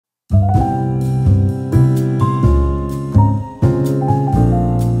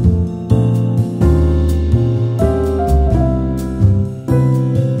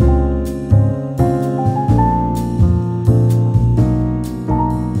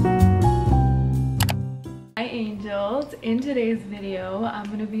in today's video I'm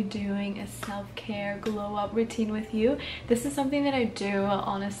going to be doing a self-care glow up routine with you. This is something that I do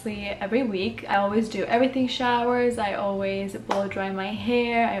honestly every week. I always do everything: showers, I always blow dry my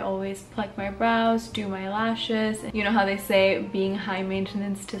hair, I always pluck my brows, do my lashes. You know how they say being high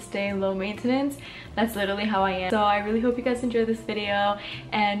maintenance to stay low maintenance? That's literally how I am. So I really hope you guys enjoy this video,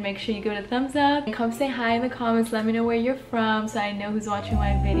 and make sure you give it a thumbs up and come say hi in the comments. Let me know where you're from so I know who's watching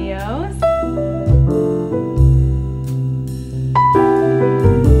my videos.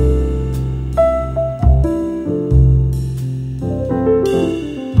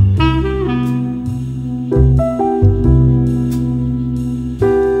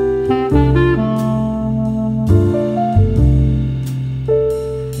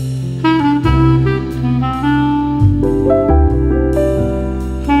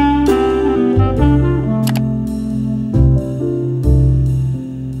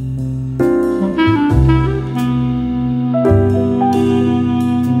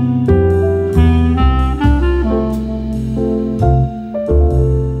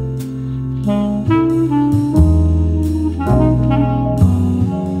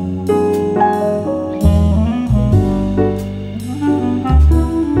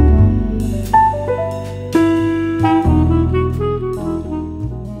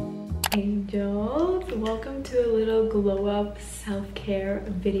 Welcome to a little glow up self-care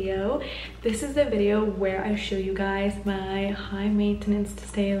video. This is the video where I show you guys my high maintenance to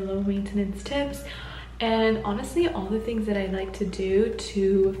stay low maintenance tips, and honestly all the things that I like to do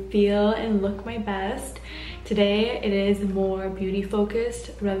to feel and look my best. Today it is more beauty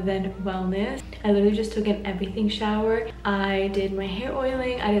focused rather than wellness. I literally just took an everything shower. I did my hair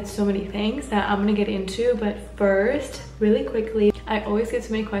oiling. I did so many things that I'm gonna get into, but first, really quickly, I always get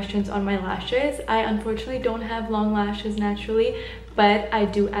so many questions on my lashes. I unfortunately don't have long lashes naturally, but I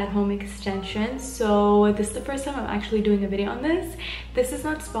do at-home extensions. So this is the first time I'm actually doing a video on this. This is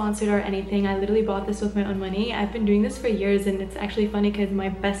not sponsored or anything. I literally bought this with my own money. I've been doing this for years, and it's actually funny because my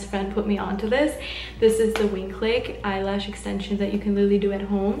best friend put me onto this. This is the Wing Click eyelash extensions that you can literally do at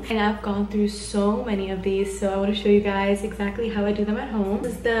home, and I've gone through so many of these, so I want to show you guys exactly how I do them at home.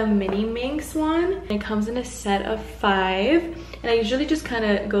 This is the Mini Minx one. It comes in a set of 5, and I usually just kind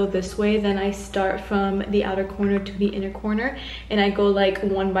of go this way. Then I start from the outer corner to the inner corner, and I go like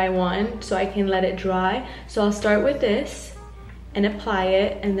one by one so I can let it dry. So I'll start with this and apply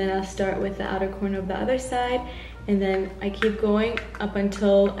it, and then I'll start with the outer corner of the other side, and then I keep going up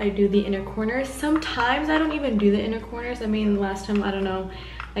until I do the inner corners. Sometimes I don't even do the inner corners. I mean, last time, I don't know,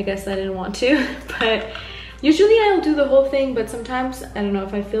 I guess I didn't want to, but usually I'll do the whole thing. But sometimes, I don't know,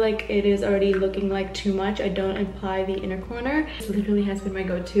 if I feel like it is already looking like too much, I don't apply the inner corner. This literally has been my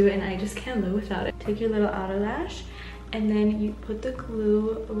go-to, and I just can't live without it. Take your little outer lash, and then you put the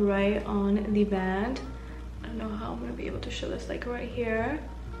glue right on the band. I don't know how I'm gonna be able to show this, like right here.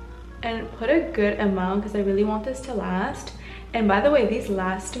 And put a good amount because I really want this to last. And by the way, these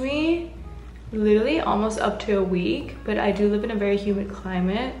last me literally almost up to a week, but I do live in a very humid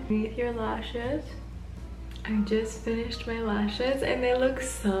climate. Underneath your lashes. I just finished my lashes and they look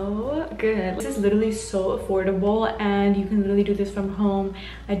so good. This is literally so affordable, and you can literally do this from home.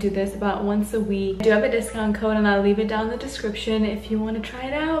 I do this about once a week. I do have a discount code, and I'll leave it down in the description if you want to try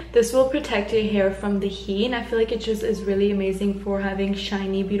it out. This will protect your hair from the heat, and I feel like it just is really amazing for having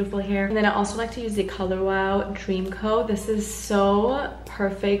shiny, beautiful hair. And then I also like to use the Color Wow Dream Coat. This is so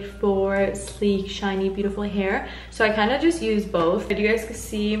perfect for sleek, shiny, beautiful hair. So I kind of just use both. But you guys can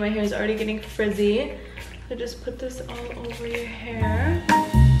see my hair is already getting frizzy. So just put this all over your hair.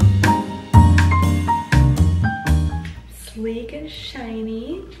 Sleek and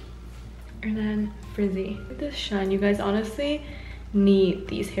shiny, and then frizzy. Look at this shine. You guys honestly need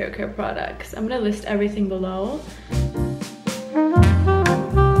these hair care products. I'm gonna list everything below.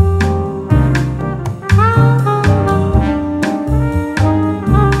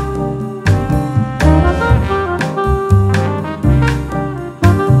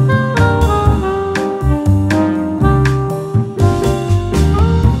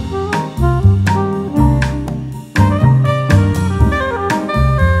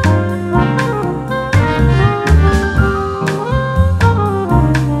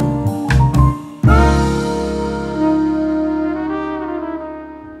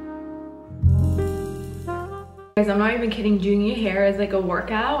 Guys, I'm not even kidding, doing your hair is like a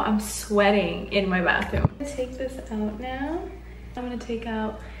workout. I'm sweating in my bathroom. I'm gonna take this out now. I'm gonna take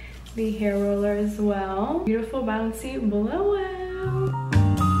out the hair roller as well. Beautiful bouncy blowout.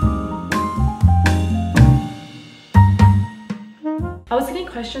 I was getting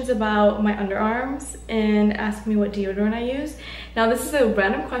questions about my underarms and asking me what deodorant I use. Now this is a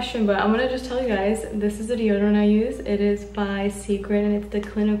random question, but I'm gonna just tell you guys, this is the deodorant I use. It is by Secret and it's the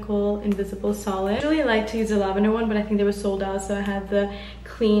Clinical Invisible Solid. I really like to use the lavender one, but I think they were sold out, so I have the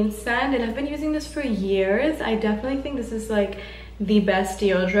clean scent, and I've been using this for years. I definitely think this is like the best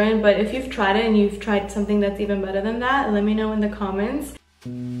deodorant, but if you've tried it and you've tried something that's even better than that, let me know in the comments.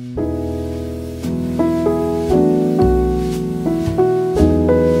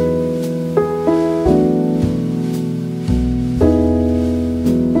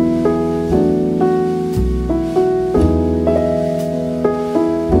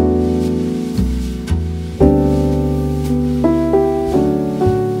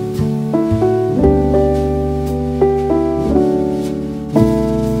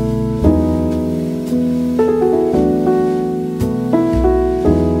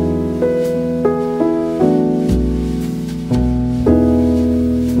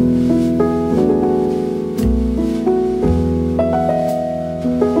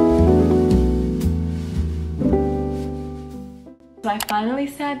 I finally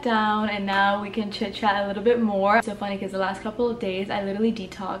sat down and now we can chit chat a little bit more. It's so funny because the last couple of days I literally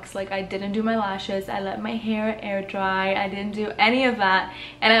detoxed. Like, I didn't do my lashes, I let my hair air dry, I didn't do any of that,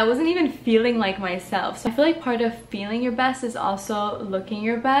 and I wasn't even feeling like myself. So I feel like part of feeling your best is also looking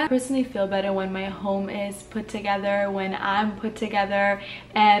your best. I personally feel better when my home is put together, when I'm put together,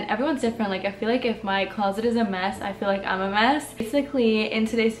 and everyone's different. Like, I feel like if my closet is a mess, I feel like I'm a mess. Basically, in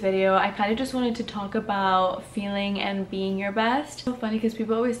today's video, I kind of just wanted to talk about feeling and being your best. So funny because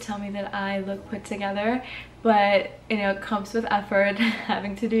people always tell me that I look put together, but you know, it comes with effort.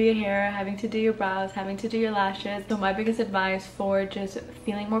 Having to do your hair, having to do your brows, having to do your lashes. So my biggest advice for just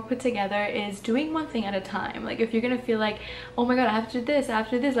feeling more put together is doing one thing at a time. Like, if you're gonna feel like, oh my god, I have to do this, I have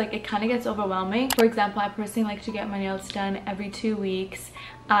to do this, like, it kind of gets overwhelming. For example, I personally like to get my nails done every 2 weeks.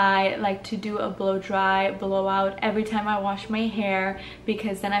 I like to do a blow dry, blowout every time I wash my hair,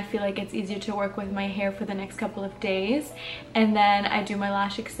 because then I feel like it's easier to work with my hair for the next couple of days. And then I do my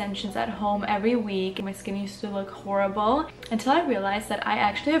lash extensions at home every week. My skin used to look horrible until I realized that I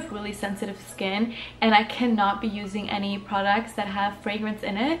actually have really sensitive skin and I cannot be using any products that have fragrance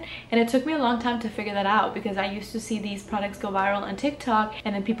in it. And it took me a long time to figure that out, because I used to see these products go viral on TikTok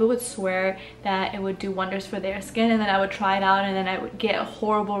and then people would swear that it would do wonders for their skin, and then I would try it out and then I would get a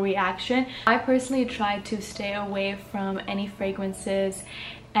horrible reaction. I personally try to stay away from any fragrances,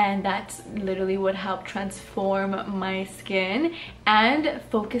 and that's literally what helped transform my skin, and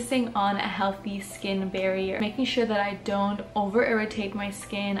focusing on a healthy skin barrier, making sure that I don't over irritate my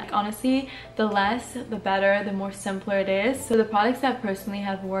skin. Like, honestly, the less the better, the more simpler it is. So the products that personally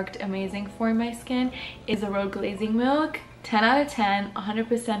have worked amazing for my skin is the Road Glazing Milk. 10 out of 10,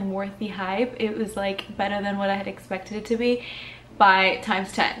 100% worth the hype. It was like better than what I had expected it to be by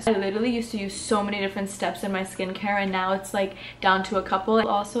times 10. I literally used to use so many different steps in my skincare, and now it's like down to a couple. I'll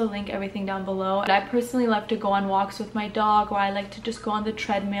also link everything down below. But I personally like to go on walks with my dog, or I like to just go on the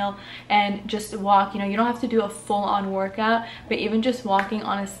treadmill and just walk. You know, you don't have to do a full-on workout, but even just walking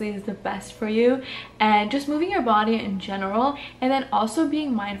honestly is the best for you. And just moving your body in general, and then also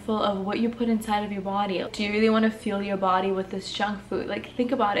being mindful of what you put inside of your body. Do you really want to fuel your body with this junk food? Like,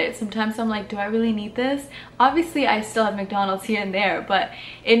 think about it. Sometimes I'm like, do I really need this? Obviously I still have McDonald's here and there, but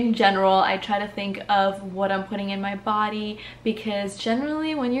in general I try to think of what I'm putting in my body, because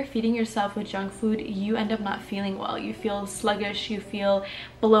generally when you're feeding yourself with junk food, you end up not feeling well. You feel sluggish, you feel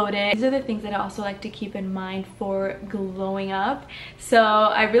bloated. These are the things that I also like to keep in mind for glowing up. So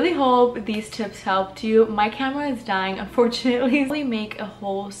I really hope these tips helped you. My camera is dying, unfortunately. I'll make a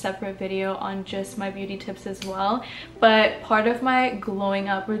whole separate video on just my beauty tips as well, but part of my glowing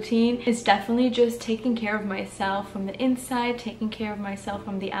up routine is definitely just taking care of myself from the inside, taking care of myself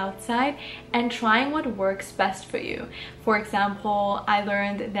from the outside, and trying what works best for you. For example, I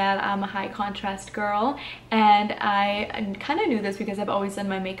learned that I'm a high contrast girl, and I kind of knew this because I've always done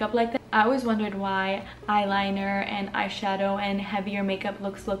my makeup like that. I always wondered why eyeliner and eyeshadow and heavier makeup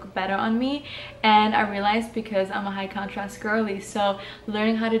looks look better on me, and I realized because I'm a high contrast girly. So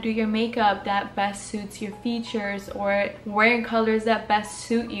learning how to do your makeup that best suits your features, or wearing colors that best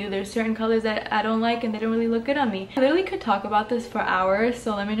suit you. There's certain colors that I don't like and they don't really look good on me. I literally could talk about this for hours,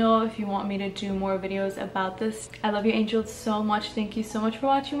 so let me know if you want me to do more videos about this. I love you angels so much. Thank you so much for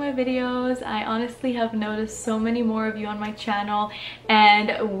watching my videos. I honestly have noticed so many more of you on my channel,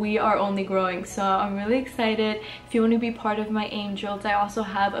 and we are only growing, so I'm really excited. If you want to be part of my angels, I also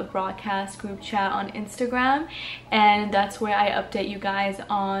have a broadcast group chat on Instagram, and that's where I update you guys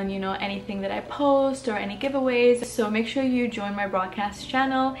on, you know, anything that I post or any giveaways. So make sure you join my broadcast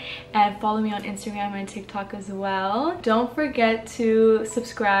channel and follow me on Instagram and TikTok as well. Don't forget to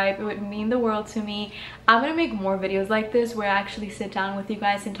subscribe. It would mean the world to me. I'm gonna make more videos like this where I actually sit down with you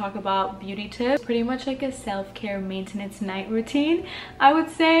guys and talk about beauty tips, pretty much like a self-care maintenance night routine, I would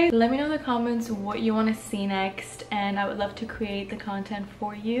say. Let me know in the comments what you want to see next, and I would love to create the content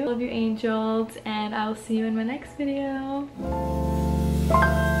for you. Love you, angels, and I'll see you in my next video.